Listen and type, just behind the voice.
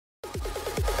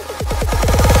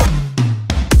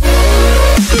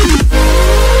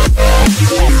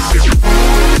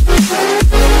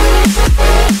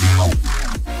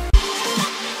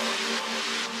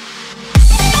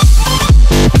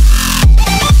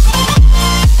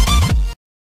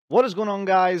What is going on,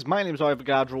 guys? My name is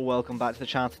Avogadro. Welcome back to the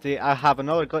channel. Today I have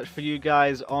another glitch for you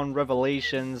guys on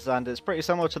Revelations, and it's pretty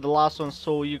similar to the last one.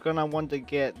 So you're gonna want to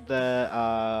get the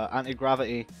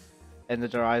anti-gravity in the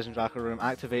Horizon Tracker room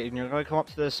activated, and you're gonna come up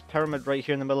to this pyramid right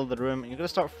here in the middle of the room, and you're gonna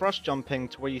start thrust jumping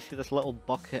to where you see this little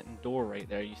bucket and door right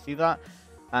there. You see that?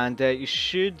 And you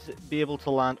should be able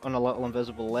to land on a little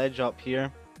invisible ledge up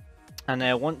here. And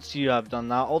once you have done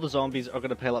that, all the zombies are going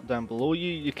to pile up down below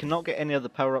you. You cannot get any of the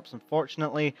power-ups,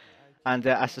 unfortunately. And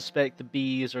I suspect the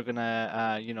bees are going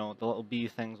to, you know, the little bee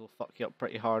things will fuck you up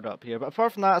pretty hard up here. But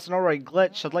apart from that, it's an alright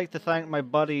glitch. I'd like to thank my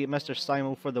buddy, Mr.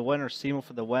 Simo, for the win, or Simo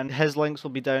for the win. His links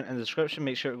will be down in the description.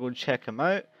 Make sure to go and check him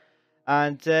out.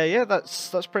 And yeah,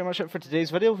 that's pretty much it for today's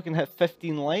video. If we can hit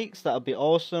 15 likes, that'll be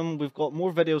awesome. We've got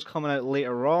more videos coming out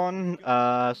later on.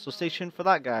 So stay tuned for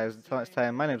that, guys. Until next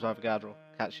time, my name's Avogadro.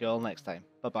 Catch you all next time.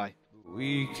 Bye-bye.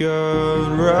 We could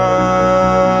run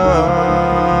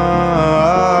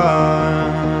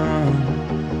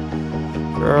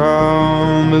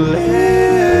from Elysium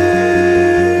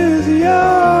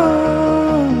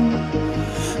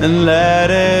and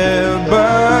let it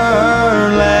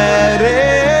burn, let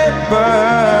it burn.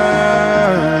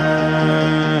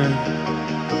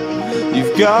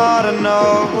 You've gotta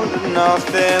know that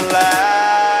nothing lasts.